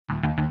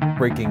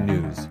Breaking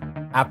news.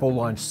 Apple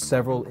launched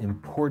several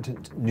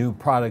important new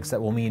products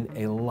that will mean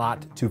a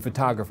lot to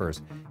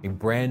photographers. A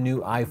brand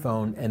new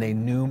iPhone and a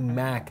new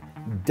Mac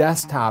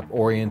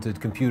desktop-oriented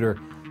computer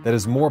that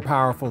is more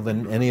powerful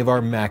than any of our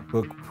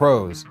MacBook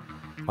Pros.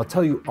 I'll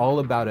tell you all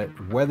about it,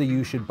 whether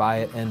you should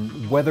buy it, and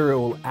whether it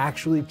will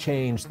actually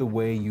change the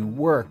way you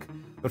work.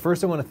 But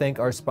first I want to thank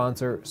our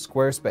sponsor,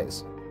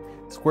 Squarespace.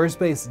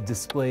 Squarespace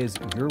displays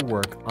your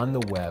work on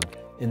the web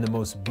in the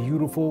most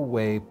beautiful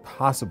way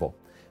possible.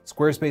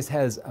 Squarespace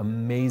has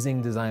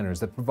amazing designers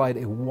that provide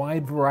a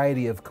wide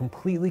variety of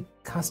completely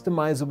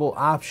customizable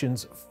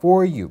options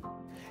for you.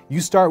 You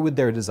start with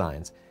their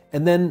designs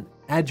and then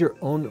add your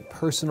own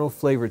personal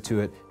flavor to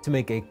it to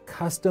make a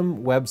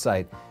custom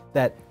website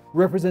that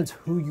represents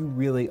who you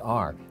really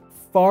are,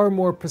 far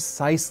more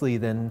precisely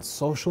than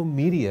social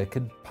media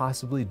could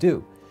possibly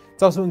do.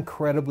 It's also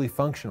incredibly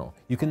functional.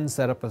 You can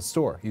set up a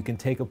store. You can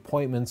take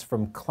appointments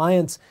from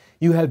clients.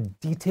 You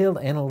have detailed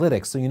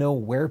analytics so you know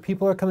where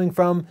people are coming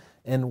from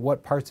and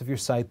what parts of your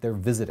site they're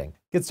visiting.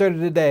 Get started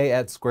today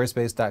at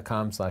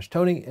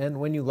squarespace.com/Tony, and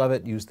when you love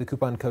it, use the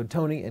coupon code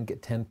Tony and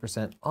get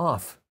 10%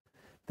 off.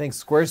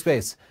 Thanks,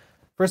 Squarespace.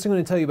 First, I'm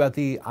going to tell you about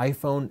the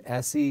iPhone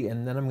SE,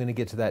 and then I'm going to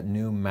get to that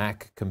new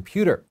Mac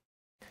computer.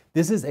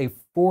 This is a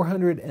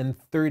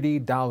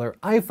 $430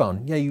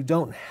 iPhone. Yeah, you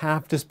don't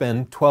have to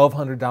spend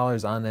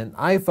 $1,200 on an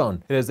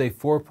iPhone. It has a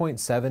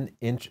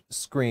 4.7-inch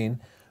screen,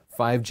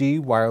 5G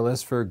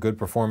wireless for good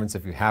performance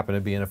if you happen to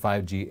be in a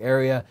 5G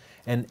area,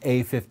 an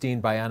A15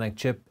 Bionic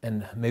chip,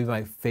 and maybe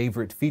my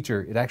favorite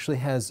feature, it actually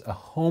has a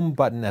home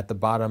button at the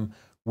bottom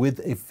with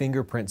a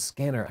fingerprint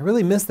scanner. I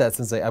really miss that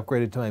since I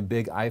upgraded to my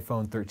big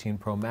iPhone 13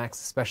 Pro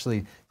Max,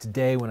 especially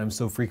today when I'm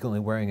so frequently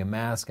wearing a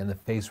mask and the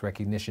face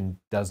recognition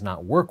does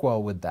not work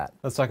well with that.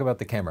 Let's talk about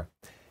the camera.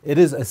 It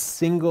is a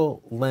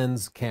single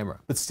lens camera,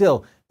 but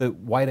still the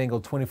wide angle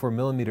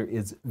 24mm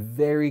is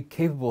very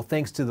capable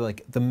thanks to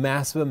the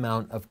massive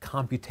amount of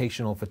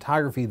computational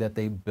photography that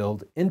they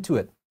build into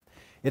it.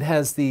 It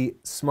has the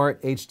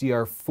Smart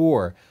HDR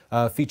 4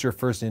 feature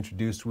first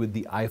introduced with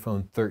the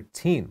iPhone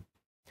 13.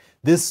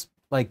 This,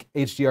 like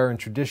HDR in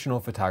traditional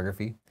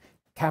photography,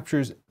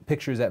 captures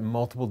pictures at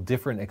multiple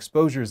different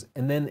exposures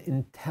and then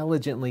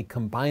intelligently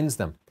combines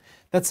them.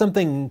 That's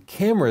something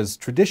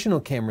traditional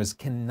cameras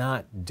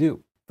cannot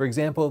do. For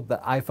example,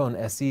 the iPhone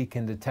SE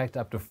can detect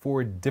up to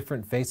 4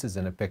 different faces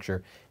in a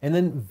picture and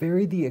then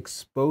vary the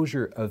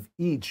exposure of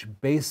each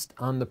based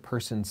on the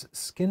person's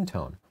skin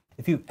tone.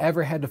 If you've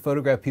ever had to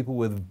photograph people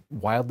with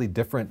wildly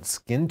different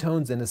skin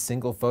tones in a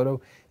single photo,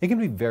 it can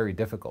be very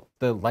difficult.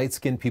 The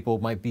light-skinned people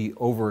might be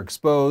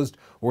overexposed,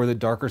 or the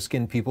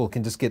darker-skinned people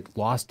can just get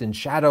lost in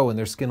shadow and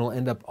their skin will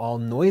end up all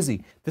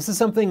noisy. This is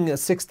something a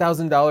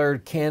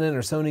 $6,000 Canon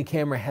or Sony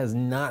camera has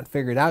not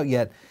figured out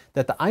yet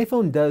that the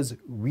iPhone does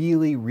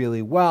really,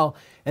 really well,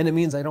 and it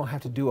means I don't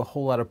have to do a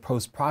whole lot of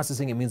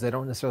post-processing. It means I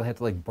don't necessarily have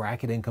to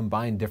bracket and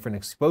combine different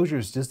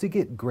exposures just to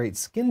get great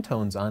skin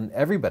tones on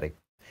everybody.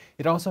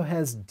 It also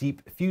has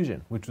Deep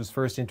Fusion, which was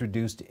first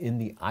introduced in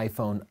the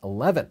iPhone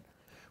 11.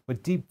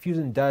 What Deep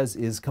Fusion does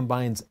is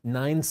combines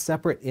 9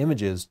 separate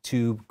images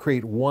to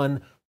create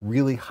one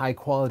really high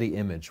quality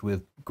image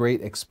with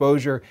great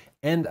exposure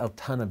and a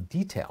ton of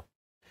detail.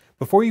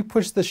 Before you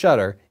push the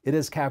shutter, it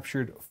has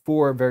captured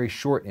 4 very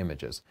short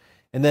images.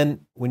 And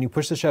then when you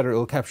push the shutter, it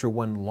will capture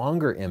 1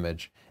 longer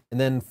image and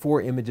then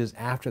 4 images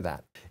after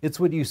that. It's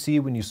what you see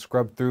when you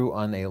scrub through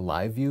on a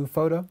live view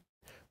photo,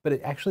 but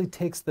it actually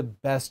takes the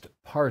best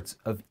parts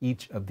of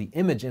each of the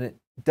image, and it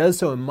does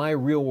so in my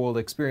real world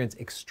experience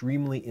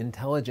extremely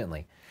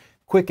intelligently.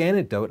 Quick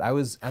anecdote, I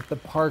was at the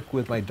park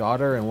with my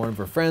daughter and one of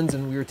her friends,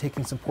 and we were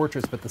taking some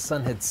portraits, but the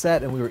sun had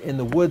set and we were in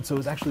the woods, so it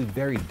was actually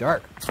very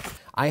dark.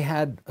 I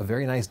had a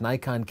very nice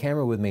Nikon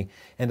camera with me,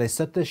 and I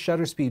set the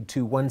shutter speed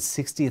to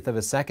 1/60th of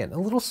a second. A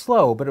little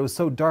slow, but it was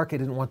so dark I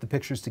didn't want the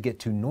pictures to get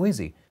too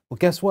noisy. Well,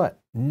 guess what?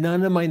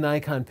 None of my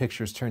Nikon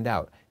pictures turned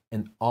out,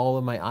 and all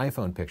of my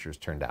iPhone pictures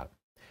turned out.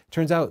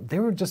 Turns out they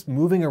were just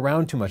moving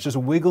around too much, just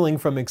wiggling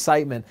from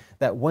excitement.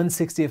 That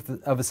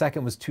 1/60th of a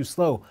second was too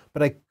slow,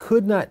 but I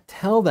could not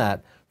tell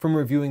that from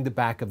reviewing the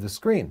back of the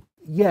screen.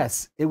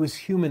 Yes, it was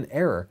human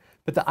error,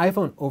 but the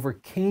iPhone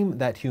overcame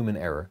that human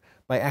error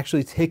by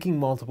actually taking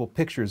multiple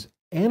pictures,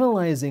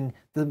 analyzing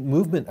the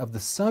movement of the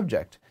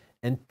subject,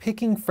 and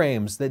picking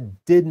frames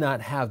that did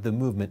not have the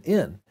movement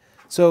in.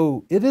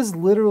 So it is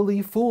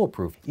literally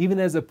foolproof.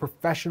 Even as a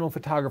professional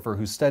photographer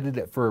who studied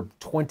it for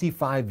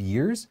 25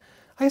 years,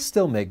 I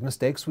still make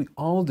mistakes, we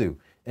all do.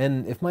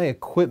 And if my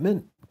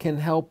equipment can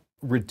help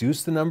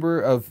reduce the number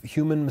of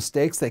human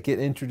mistakes that get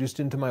introduced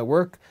into my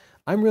work,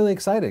 I'm really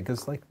excited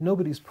because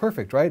nobody's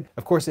perfect, right?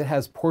 Of course it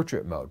has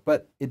portrait mode,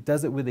 but it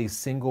does it with a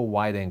single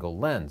wide angle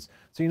lens.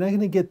 So you're not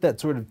gonna get that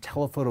sort of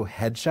telephoto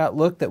headshot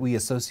look that we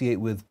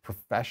associate with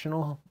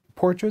professional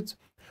portraits.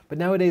 But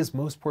nowadays,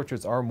 most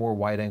portraits are more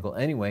wide angle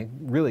anyway,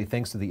 really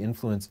thanks to the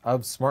influence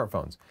of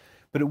smartphones.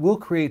 But it will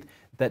create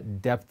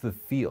that depth of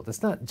field.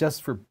 It's not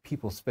just for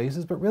people's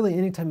faces, but really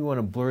anytime you want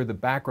to blur the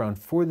background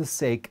for the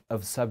sake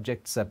of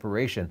subject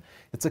separation.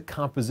 It's a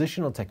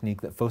compositional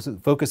technique that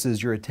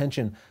focuses your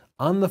attention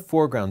on the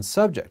foreground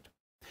subject.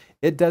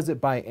 It does it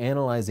by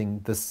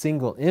analyzing the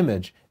single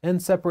image and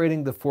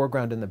separating the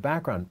foreground and the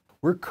background.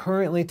 We're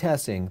currently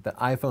testing the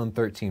iPhone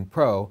 13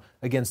 Pro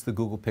against the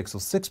Google Pixel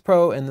 6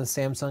 Pro and the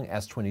Samsung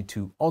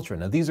S22 Ultra.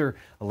 Now these are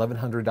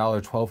 $1,100,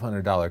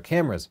 $1,200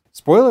 cameras.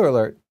 Spoiler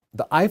alert,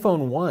 the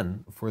iPhone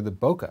won for the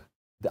bokeh.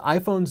 The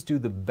iPhones do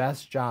the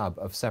best job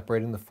of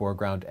separating the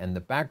foreground and the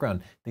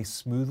background. They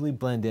smoothly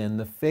blend in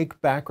the fake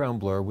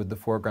background blur with the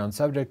foreground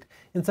subject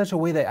in such a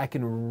way that I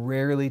can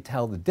rarely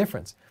tell the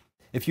difference.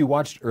 If you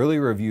watched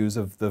earlier reviews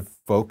of the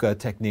bokeh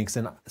techniques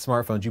in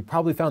smartphones, you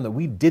probably found that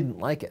we didn't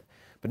like it.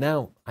 But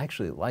now I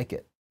actually like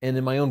it. And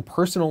in my own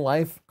personal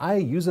life, I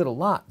use it a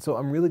lot. So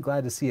I'm really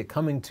glad to see it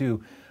coming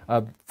to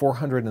a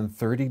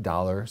 $430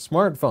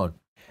 smartphone.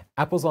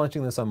 Apple's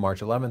launching this on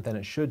March 11th and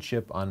it should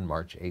ship on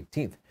March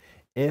 18th.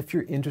 If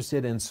you're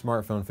interested in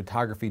smartphone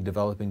photography,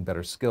 developing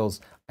better skills,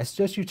 I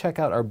suggest you check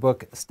out our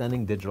book,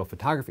 Stunning Digital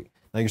Photography.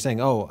 Now you're saying,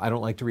 oh, I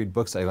don't like to read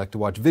books, I like to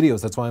watch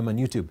videos, that's why I'm on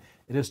YouTube.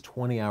 It has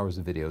 20 hours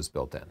of videos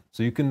built in.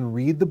 So you can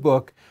read the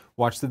book,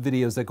 watch the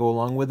videos that go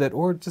along with it,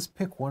 or just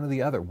pick one or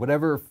the other,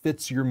 whatever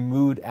fits your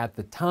mood at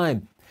the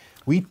time.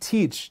 We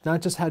teach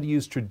not just how to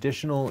use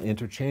traditional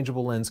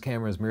interchangeable lens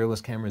cameras,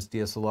 mirrorless cameras,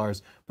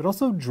 DSLRs, but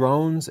also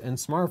drones and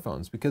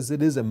smartphones, because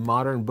it is a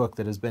modern book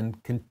that has been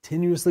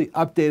continuously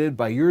updated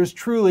by yours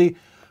truly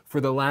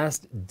for the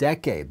last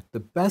decade.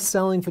 The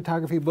best-selling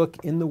photography book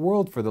in the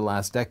world for the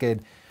last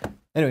decade.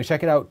 Anyway,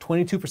 check it out,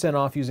 22%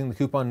 off using the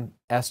coupon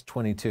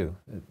S22.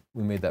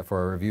 We made that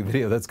for a review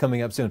video that's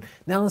coming up soon.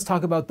 Now let's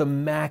talk about the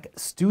Mac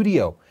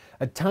Studio,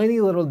 a tiny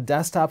little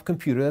desktop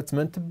computer that's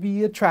meant to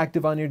be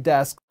attractive on your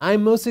desk.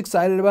 I'm most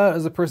excited about,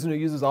 as a person who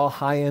uses all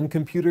high-end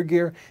computer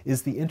gear,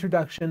 is the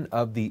introduction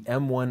of the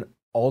M1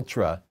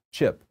 Ultra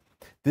chip.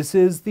 This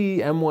is the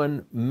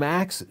M1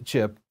 Max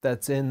chip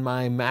that's in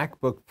my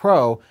MacBook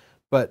Pro,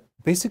 but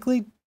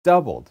basically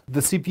doubled. The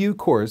CPU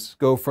cores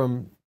go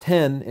from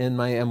 10 in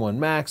my M1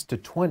 Max to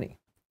 20.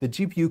 The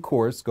GPU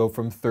cores go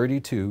from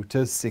 32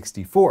 to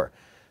 64.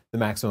 The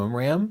maximum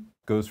RAM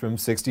goes from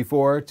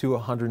 64 to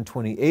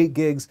 128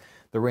 gigs.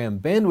 The RAM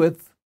bandwidth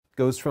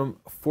goes from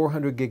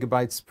 400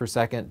 gigabytes per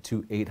second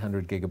to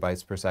 800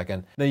 gigabytes per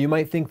second. Now you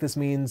might think this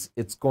means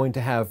it's going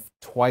to have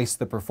twice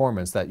the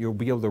performance, that you'll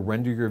be able to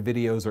render your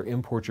videos or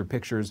import your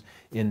pictures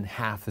in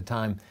half the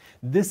time.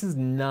 This is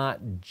not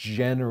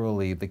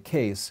generally the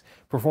case.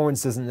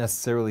 Performance doesn't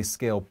necessarily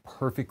scale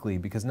perfectly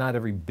because not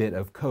every bit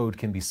of code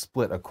can be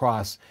split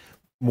across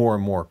more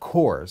and more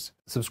cores.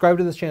 Subscribe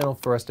to this channel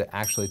for us to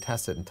actually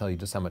test it and tell you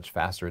just how much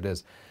faster it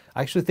is.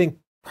 I actually think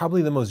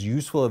probably the most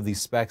useful of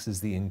these specs is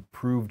the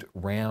improved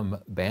RAM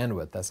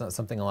bandwidth. That's not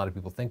something a lot of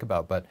people think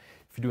about, but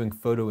if you're doing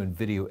photo and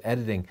video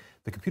editing,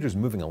 the computer's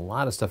moving a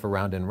lot of stuff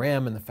around in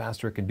RAM, and the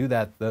faster it can do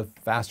that, the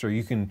faster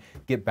you can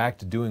get back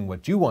to doing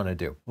what you want to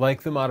do.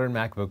 Like the modern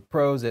MacBook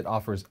Pros, it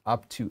offers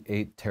up to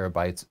 8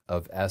 terabytes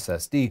of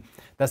SSD.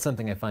 That's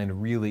something I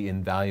find really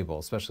invaluable,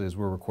 especially as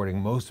we're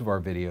recording most of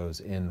our videos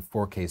in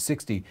 4K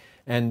 60,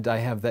 and I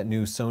have that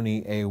new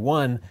Sony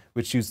A1,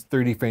 which shoots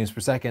 30 frames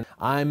per second.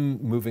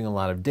 I'm moving a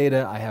lot of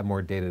data, I have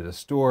more data to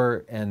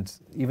store, and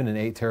even an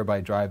 8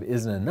 terabyte drive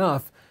isn't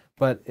enough,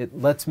 but it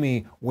lets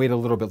me wait a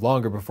little bit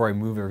longer before I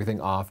move everything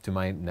off to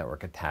my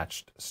network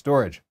attached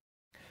storage.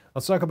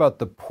 Let's talk about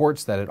the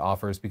ports that it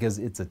offers, because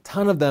it's a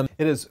ton of them.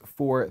 It has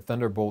 4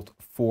 Thunderbolt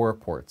 4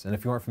 ports, and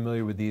if you aren't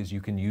familiar with these, you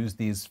can use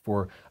these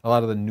for a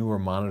lot of the newer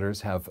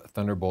monitors have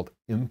Thunderbolt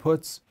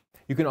inputs.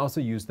 You can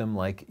also use them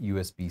like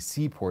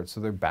USB-C ports,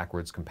 so they're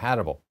backwards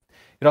compatible.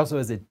 It also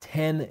has a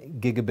 10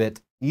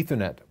 gigabit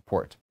Ethernet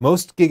port.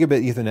 Most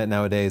gigabit Ethernet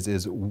nowadays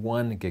is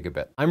 1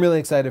 gigabit. I'm really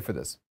excited for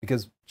this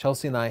because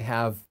Chelsea and I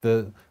have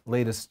the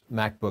latest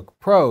MacBook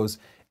Pros,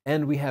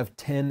 and we have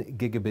 10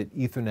 gigabit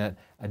Ethernet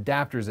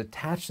adapters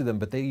attached to them,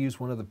 but they use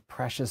one of the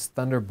precious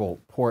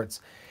Thunderbolt ports,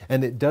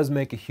 and it does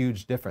make a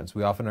huge difference.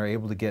 We often are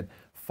able to get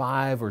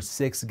 5 or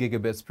 6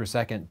 gigabits per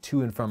second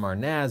to and from our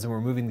NAS, and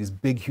we're moving these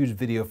big, huge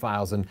video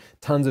files and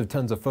tons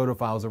of photo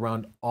files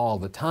around all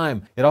the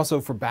time. It also,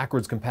 for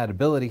backwards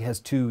compatibility, has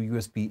 2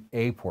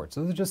 USB-A ports.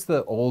 Those are just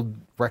the old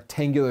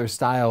rectangular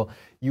style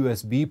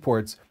USB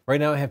ports. Right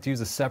now I have to use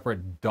a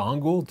separate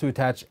dongle to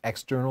attach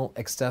external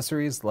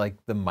accessories like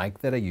the mic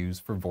that I use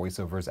for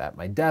voiceovers at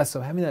my desk,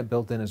 so having that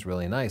built in is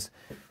really nice.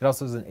 It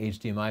also has an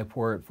HDMI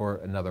port for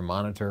another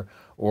monitor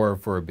or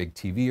for a big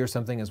TV or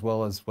something, as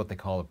well as what they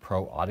call a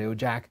Pro Audio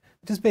Jack,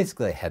 which is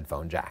basically a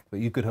headphone jack, but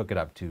you could hook it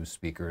up to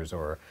speakers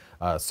or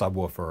a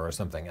subwoofer or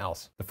something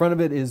else. The front of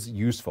it is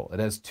useful. It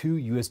has 2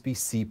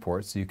 USB-C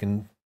ports, so you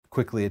can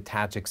quickly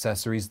attach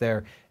accessories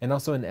there, and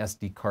also an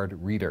SD card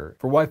reader.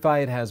 For Wi-Fi,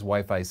 it has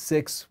Wi-Fi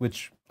 6,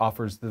 which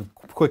offers the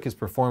quickest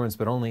performance,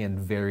 but only in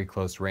very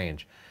close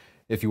range.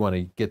 If you want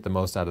to get the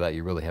most out of that,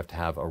 you really have to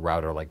have a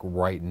router like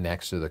right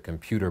next to the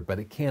computer, but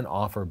it can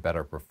offer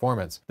better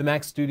performance. The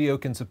Mac Studio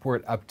can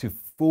support up to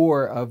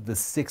 4 of the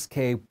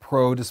 6K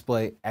Pro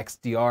Display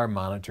XDR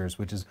monitors,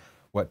 which is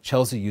what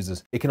Chelsea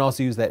uses. It can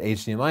also use that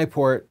HDMI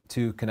port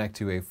to connect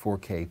to a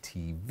 4K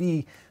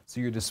TV, so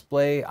your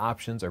display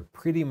options are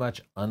pretty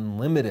much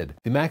unlimited.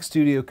 The Mac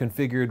Studio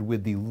configured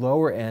with the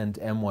lower end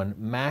M1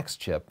 Max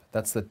chip,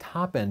 that's the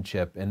top end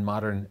chip in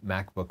modern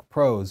MacBook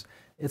Pros,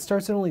 it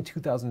starts at only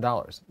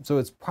 $2,000. So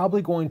it's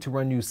probably going to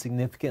run you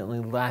significantly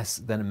less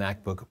than a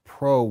MacBook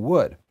Pro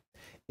would.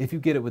 If you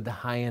get it with the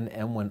high-end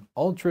M1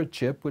 Ultra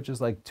chip, which is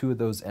like 2 of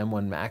those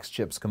M1 Max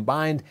chips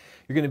combined,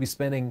 you're going to be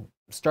spending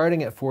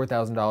starting at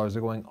 $4,000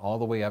 or going all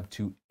the way up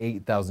to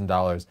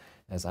 $8,000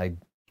 as I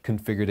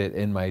configured it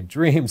in my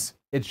dreams.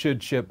 It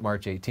should ship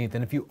March 18th.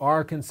 And if you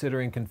are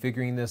considering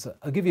configuring this,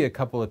 I'll give you a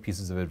couple of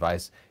pieces of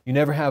advice. You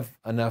never have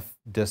enough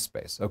disk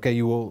space, okay?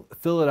 You will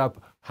fill it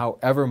up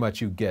however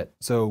much you get.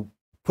 So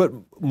put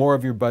more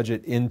of your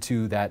budget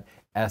into that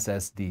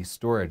SSD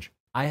storage.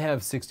 I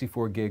have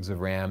 64 gigs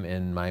of RAM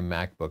in my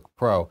MacBook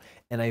Pro,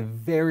 and I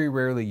very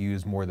rarely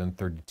use more than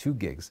 32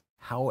 gigs.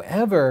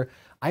 However,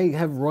 I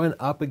have run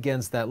up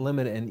against that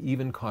limit and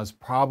even caused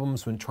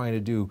problems when trying to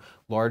do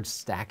large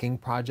stacking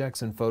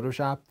projects in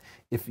Photoshop.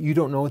 If you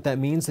don't know what that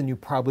means, then you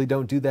probably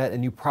don't do that,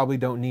 and you probably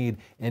don't need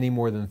any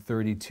more than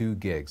 32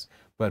 gigs.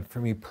 But for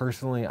me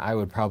personally, I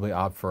would probably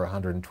opt for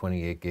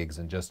 128 gigs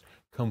and just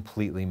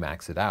completely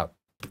max it out.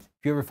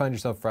 If you ever find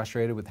yourself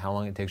frustrated with how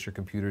long it takes your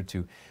computer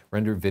to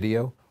render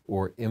video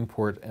or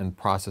import and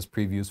process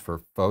previews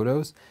for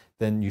photos,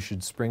 then you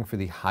should spring for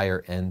the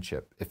higher end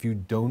chip. If you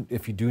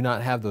do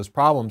not have those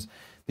problems,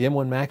 the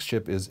M1 Max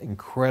chip is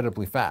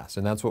incredibly fast,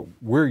 and that's what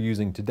we're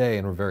using today,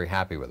 and we're very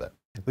happy with it.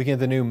 Looking at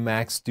the new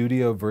Mac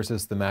Studio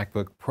versus the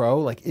MacBook Pro,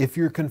 like if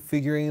you're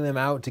configuring them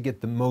out to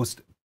get the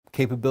most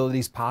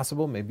capabilities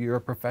possible, maybe you're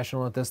a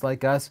professional at this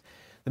like us,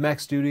 the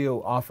Mac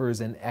Studio offers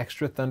an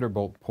extra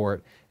Thunderbolt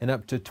port and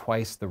up to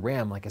twice the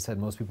RAM. Like I said,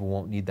 most people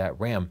won't need that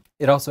RAM.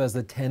 It also has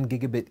the 10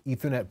 gigabit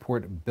Ethernet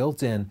port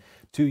built in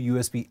to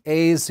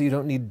USB-A's, so you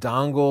don't need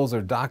dongles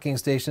or docking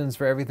stations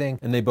for everything.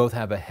 And they both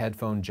have a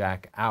headphone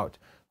jack out.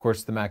 Of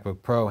course, the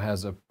MacBook Pro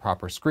has a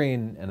proper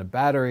screen and a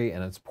battery,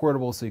 and it's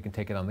portable so you can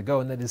take it on the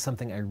go, and that is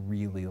something I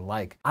really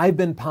like. I've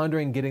been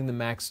pondering getting the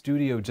Mac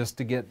Studio just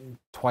to get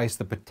twice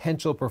the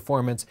potential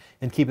performance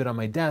and keep it on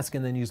my desk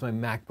and then use my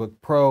MacBook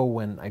Pro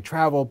when I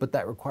travel, but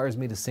that requires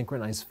me to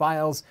synchronize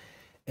files,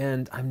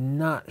 and I'm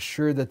not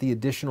sure that the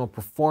additional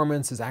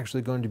performance is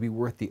actually going to be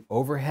worth the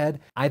overhead.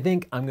 I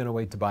think I'm going to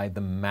wait to buy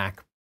the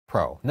Mac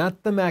Pro,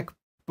 not the MacBook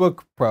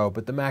Pro,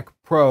 but the Mac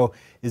Pro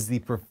is the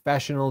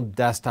professional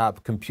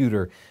desktop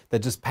computer that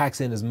just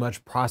packs in as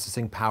much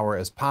processing power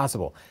as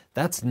possible.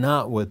 That's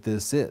not what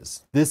this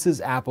is. This is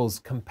Apple's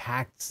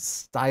compact,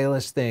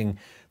 stylish thing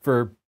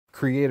for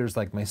creators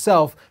like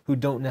myself who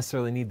don't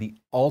necessarily need the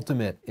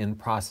ultimate in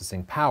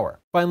processing power.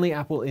 Finally,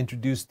 Apple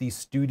introduced the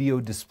Studio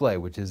Display,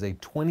 which is a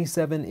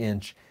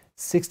 27-inch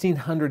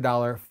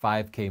 $1,600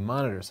 5K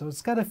monitor. So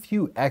it's got a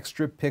few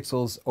extra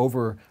pixels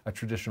over a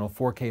traditional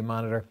 4K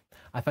monitor.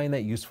 I find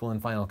that useful in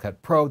Final Cut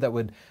Pro. That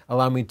would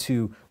allow me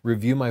to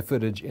review my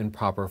footage in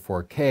proper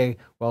 4K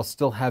while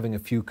still having a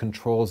few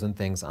controls and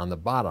things on the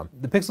bottom.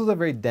 The pixels are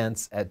very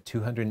dense at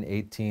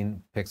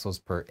 218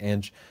 pixels per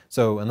inch.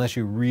 So unless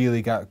you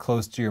really got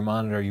close to your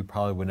monitor, you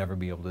probably would never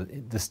be able to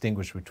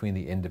distinguish between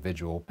the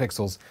individual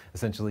pixels,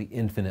 essentially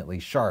infinitely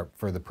sharp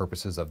for the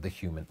purposes of the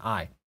human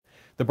eye.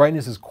 The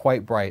brightness is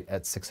quite bright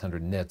at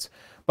 600 nits.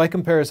 By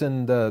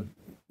comparison, the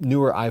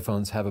newer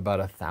iPhones have about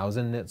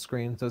 1,000 nit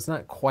screen, so it's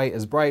not quite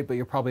as bright, but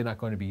you're probably not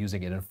going to be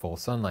using it in full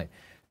sunlight.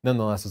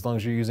 Nonetheless, as long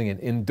as you're using it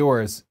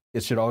indoors,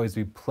 it should always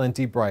be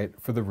plenty bright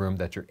for the room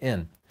that you're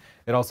in.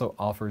 It also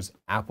offers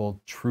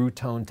Apple True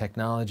Tone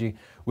technology,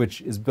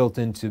 which is built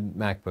into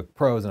MacBook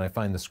Pros, and I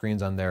find the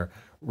screens on there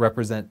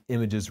represent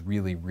images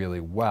really, really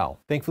well.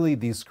 Thankfully,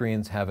 these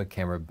screens have a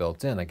camera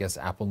built in. I guess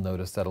Apple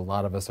noticed that a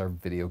lot of us are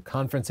video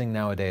conferencing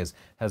nowadays,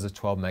 has a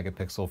 12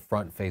 megapixel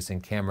front-facing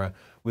camera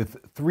with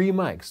 3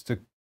 mics to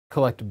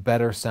collect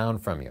better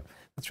sound from you.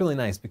 That's really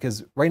nice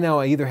because right now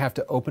I either have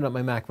to open up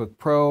my MacBook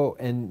Pro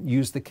and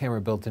use the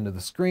camera built into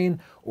the screen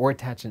or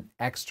attach an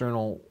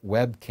external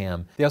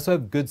webcam. They also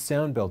have good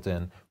sound built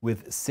in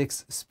with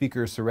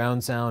 6-speaker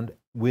surround sound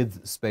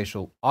with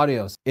spatial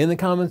audio. In the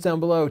comments down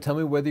below, tell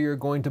me whether you're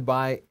going to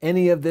buy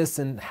any of this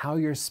and how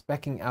you're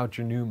speccing out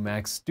your new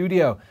Mac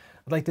Studio.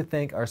 I'd like to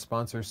thank our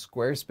sponsor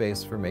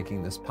Squarespace for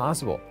making this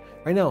possible.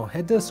 Right now,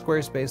 head to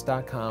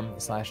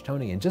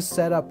squarespace.com/Tony and just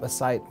set up a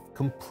site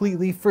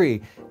completely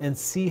free and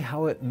see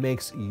how it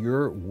makes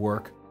your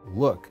work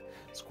look.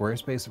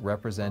 Squarespace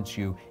represents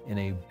you in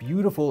a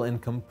beautiful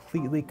and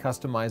completely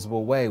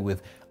customizable way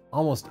with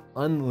almost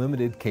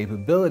unlimited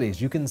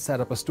capabilities. You can set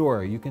up a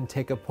store, you can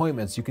take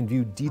appointments, you can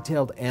view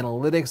detailed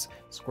analytics.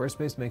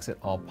 Squarespace makes it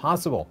all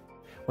possible.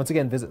 Once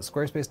again, visit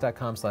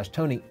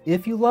squarespace.com/Tony.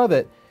 If you love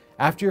it,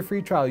 after your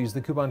free trial, use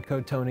the coupon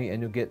code Tony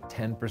and you'll get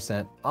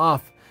 10%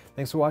 off.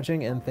 Thanks for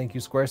watching, and thank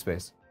you,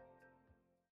 Squarespace.